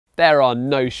There are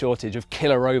no shortage of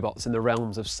killer robots in the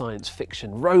realms of science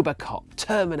fiction. Robocop,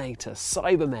 Terminator,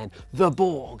 Cybermen, the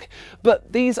Borg.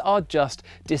 But these are just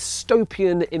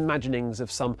dystopian imaginings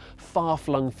of some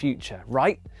far-flung future,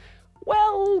 right?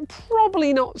 Well,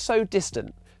 probably not so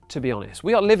distant, to be honest.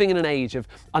 We are living in an age of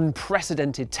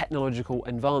unprecedented technological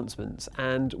advancements,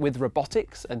 and with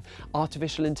robotics and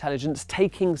artificial intelligence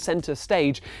taking centre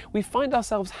stage, we find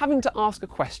ourselves having to ask a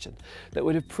question that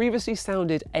would have previously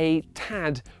sounded a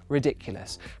tad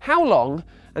ridiculous. How long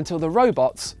until the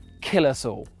robots kill us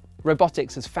all?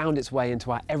 Robotics has found its way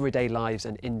into our everyday lives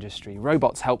and industry.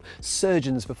 Robots help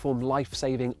surgeons perform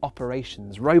life-saving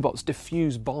operations. Robots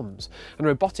defuse bombs. And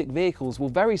robotic vehicles will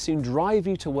very soon drive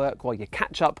you to work while you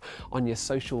catch up on your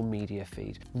social media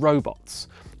feed. Robots.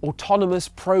 Autonomous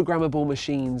programmable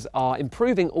machines are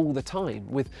improving all the time,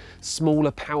 with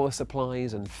smaller power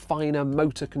supplies and finer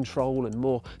motor control and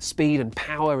more speed and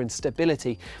power and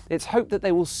stability. It's hoped that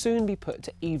they will soon be put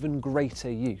to even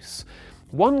greater use.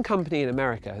 One company in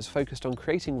America has focused on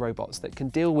creating robots that can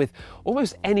deal with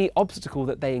almost any obstacle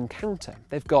that they encounter.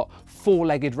 They've got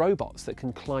four-legged robots that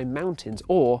can climb mountains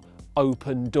or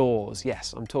open doors.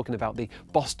 Yes, I'm talking about the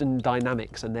Boston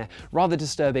Dynamics and their rather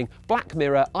disturbing Black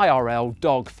Mirror IRL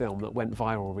dog film that went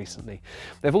viral recently.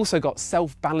 They've also got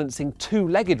self-balancing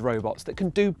two-legged robots that can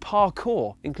do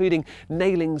parkour, including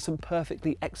nailing some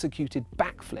perfectly executed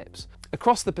backflips.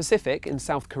 Across the Pacific in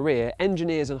South Korea,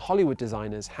 engineers and Hollywood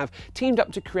designers have teamed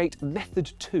up to create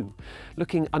Method 2,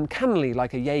 looking uncannily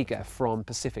like a Jaeger from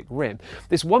Pacific Rim.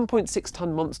 This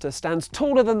 1.6-ton monster stands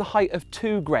taller than the height of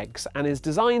two Gregs and is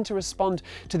designed to respond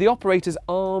to the operator's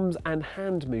arms and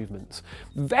hand movements.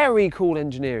 Very cool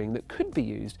engineering that could be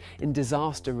used in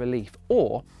disaster relief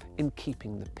or in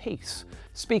keeping the peace.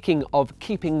 Speaking of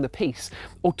keeping the peace,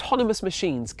 autonomous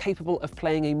machines capable of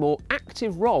playing a more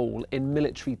active role in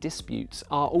military disputes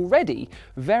are already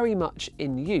very much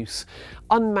in use.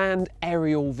 Unmanned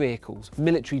aerial vehicles,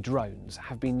 military drones,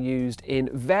 have been used in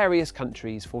various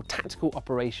countries for tactical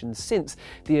operations since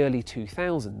the early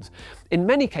 2000s. In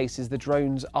many cases, the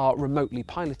drones are remotely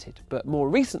piloted, but more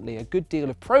recently, a good deal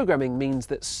of programming means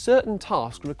that certain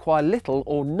tasks require little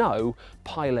or no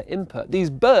pilot input. These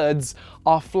birds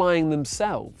are flying themselves.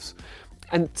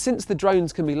 And since the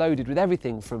drones can be loaded with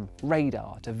everything from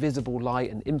radar to visible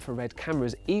light and infrared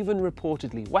cameras, even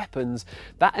reportedly weapons,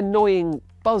 that annoying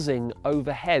buzzing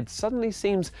overhead suddenly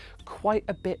seems quite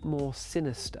a bit more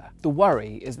sinister. The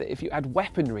worry is that if you add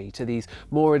weaponry to these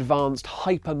more advanced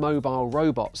hypermobile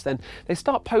robots, then they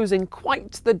start posing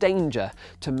quite the danger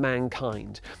to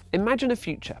mankind. Imagine a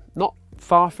future, not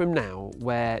far from now,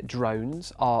 where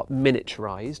drones are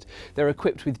miniaturized, they're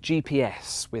equipped with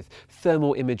GPS, with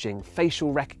thermal imaging,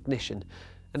 facial recognition,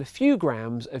 and a few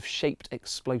grams of shaped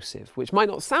explosive, which might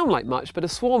not sound like much, but a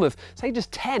swarm of, say,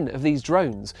 just 10 of these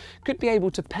drones could be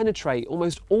able to penetrate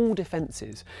almost all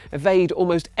defences, evade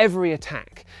almost every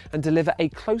attack, and deliver a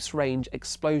close-range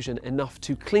explosion enough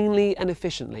to cleanly and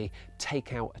efficiently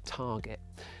take out a target.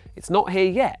 It's not here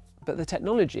yet, but the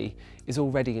technology is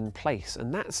already in place,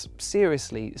 and that's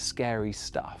seriously scary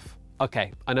stuff.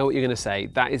 Okay, I know what you're going to say.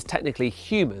 That is technically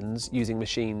humans using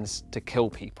machines to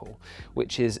kill people,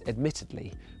 which is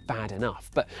admittedly bad enough.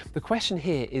 But the question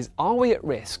here is, are we at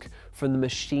risk from the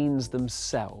machines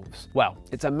themselves? Well,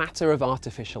 it's a matter of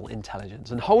artificial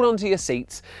intelligence, and hold on to your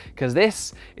seats, because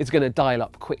this is going to dial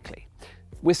up quickly.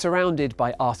 We're surrounded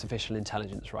by artificial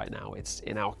intelligence right now. It's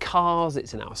in our cars,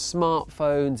 it's in our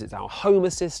smartphones, it's our home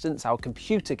assistants, our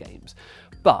computer games.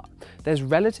 But there's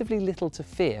relatively little to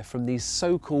fear from these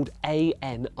so-called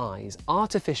ANIs,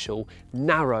 artificial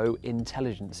narrow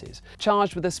intelligences,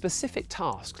 charged with a specific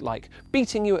task like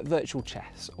beating you at virtual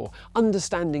chess or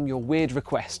understanding your weird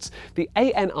requests. The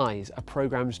ANIs are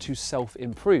programmed to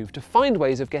self-improve, to find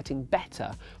ways of getting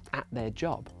better at their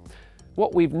job.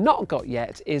 What we've not got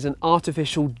yet is an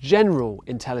artificial general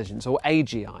intelligence, or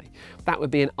AGI. That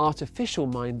would be an artificial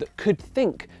mind that could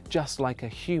think just like a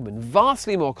human,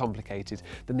 vastly more complicated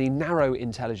than the narrow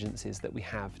intelligences that we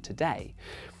have today.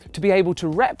 To be able to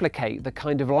replicate the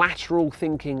kind of lateral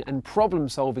thinking and problem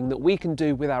solving that we can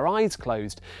do with our eyes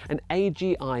closed, an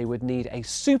AGI would need a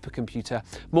supercomputer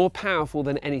more powerful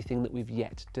than anything that we've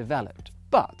yet developed.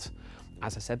 But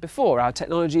as I said before, our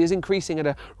technology is increasing at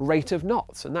a rate of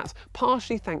knots, and that's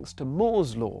partially thanks to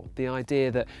Moore's law, the idea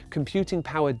that computing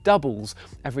power doubles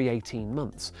every 18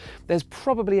 months. There's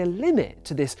probably a limit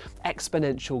to this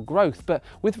exponential growth, but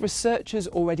with researchers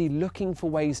already looking for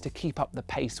ways to keep up the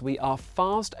pace, we are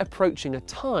fast approaching a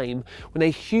time when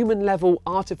a human-level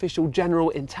artificial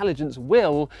general intelligence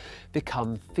will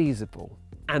become feasible.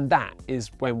 And that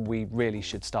is when we really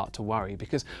should start to worry,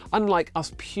 because unlike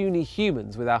us puny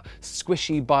humans with our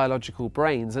squishy biological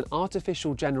brains, an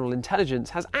artificial general intelligence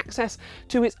has access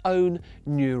to its own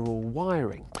neural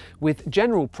wiring. With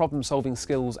general problem-solving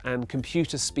skills and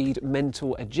computer speed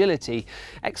mental agility,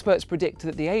 experts predict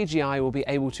that the AGI will be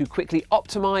able to quickly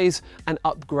optimize and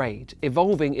upgrade,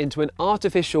 evolving into an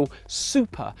artificial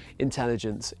super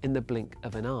intelligence in the blink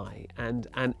of an eye. And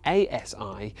an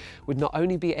ASI would not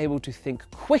only be able to think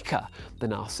quicker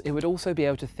than us, it would also be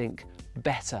able to think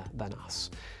better than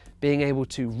us. Being able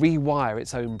to rewire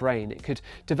its own brain, it could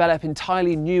develop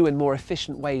entirely new and more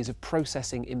efficient ways of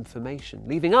processing information,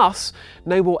 leaving us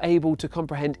no more able to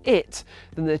comprehend it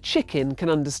than the chicken can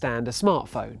understand a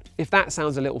smartphone. If that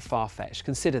sounds a little far-fetched,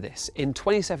 consider this. In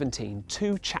 2017,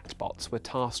 2 chatbots were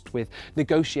tasked with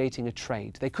negotiating a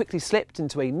trade. They quickly slipped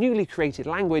into a newly created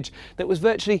language that was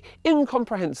virtually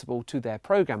incomprehensible to their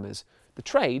programmers. The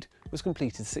trade was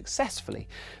completed successfully,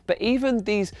 but even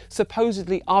these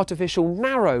supposedly artificial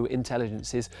narrow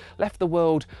intelligences left the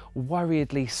world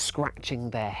worriedly scratching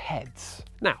their heads.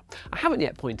 Now, I haven't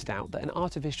yet pointed out that an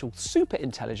artificial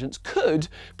superintelligence could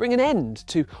bring an end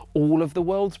to all of the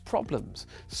world's problems,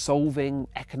 solving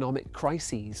economic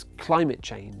crises, climate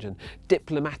change, and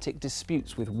diplomatic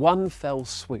disputes with one fell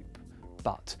swoop.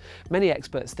 But many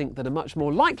experts think that a much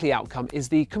more likely outcome is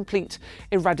the complete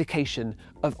eradication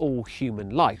of all human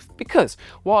life. Because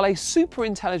while a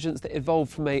superintelligence that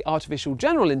evolved from an artificial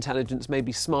general intelligence may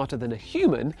be smarter than a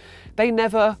human, they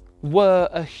never were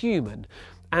a human.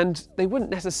 And they wouldn't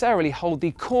necessarily hold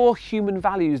the core human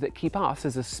values that keep us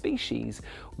as a species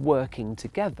working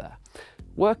together.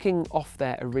 Working off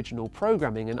their original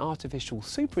programming, an artificial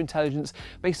superintelligence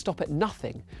may stop at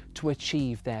nothing to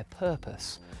achieve their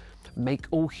purpose. Make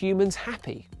all humans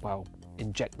happy? Well,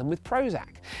 inject them with Prozac.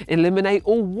 Eliminate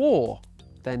all war?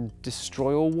 Then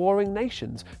destroy all warring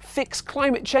nations. Fix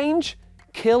climate change?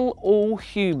 Kill all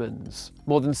humans.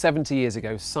 More than 70 years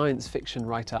ago, science fiction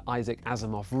writer Isaac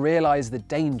Asimov realised the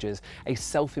dangers a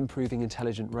self-improving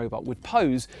intelligent robot would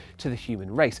pose to the human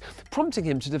race, prompting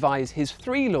him to devise his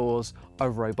 3 laws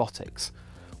of robotics.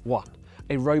 1.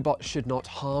 A robot should not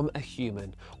harm a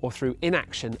human, or through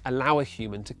inaction allow a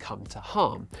human to come to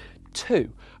harm.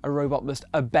 2. A robot must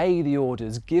obey the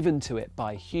orders given to it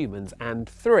by humans. And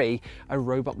 3. A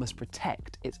robot must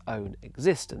protect its own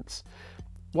existence.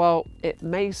 While it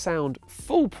may sound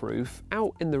foolproof,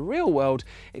 out in the real world,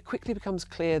 it quickly becomes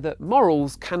clear that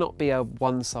morals cannot be a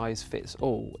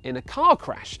one-size-fits-all. In a car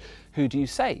crash, who do you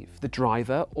save, the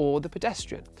driver or the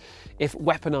pedestrian? If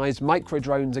weaponized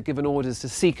micro-drones are given orders to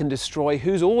seek and destroy,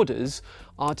 whose orders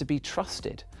are to be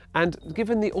trusted? And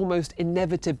given the almost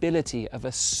inevitability of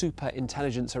a super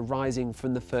intelligence arising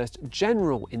from the first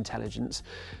general intelligence,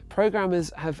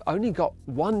 programmers have only got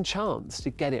one chance to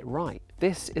get it right.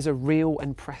 This is a real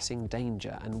and pressing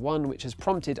danger, and one which has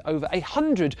prompted over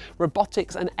 100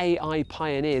 robotics and AI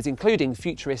pioneers, including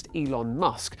futurist Elon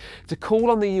Musk, to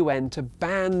call on the UN to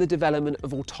ban the development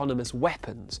of autonomous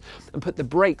weapons and put the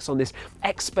brakes on this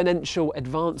exponential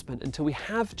advancement until we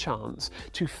have a chance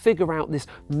to figure out this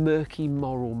murky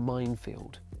moral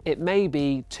minefield. It may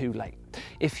be too late.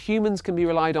 If humans can be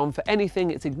relied on for anything,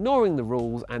 it's ignoring the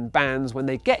rules and bans when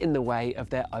they get in the way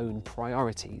of their own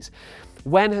priorities.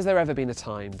 When has there ever been a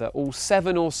time that all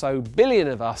 7 or so billion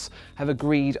of us have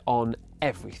agreed on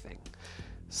everything?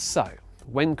 So,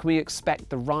 when can we expect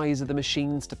the rise of the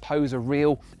machines to pose a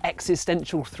real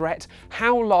existential threat?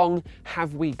 How long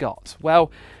have we got?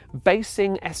 Well,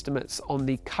 basing estimates on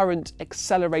the current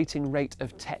accelerating rate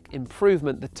of tech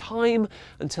improvement, the time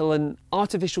until an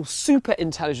artificial super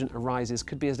intelligent arises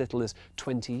could be as little as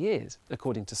 20 years,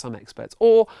 according to some experts,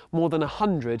 or more than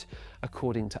 100,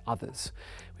 according to others.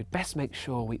 We'd best make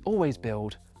sure we always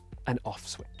build an off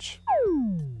switch.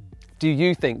 Do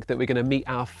you think that we're going to meet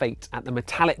our fate at the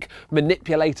metallic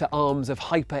manipulator arms of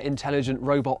hyper-intelligent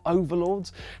robot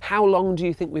overlords? How long do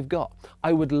you think we've got?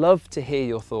 I would love to hear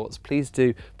your thoughts. Please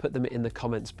do put them in the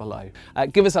comments below.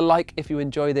 Give us a like if you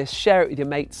enjoy this, share it with your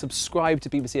mates, subscribe to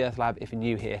BBC Earth Lab if you're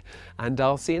new here, and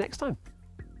I'll see you next time,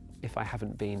 if I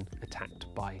haven't been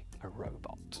attacked by a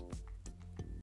robot.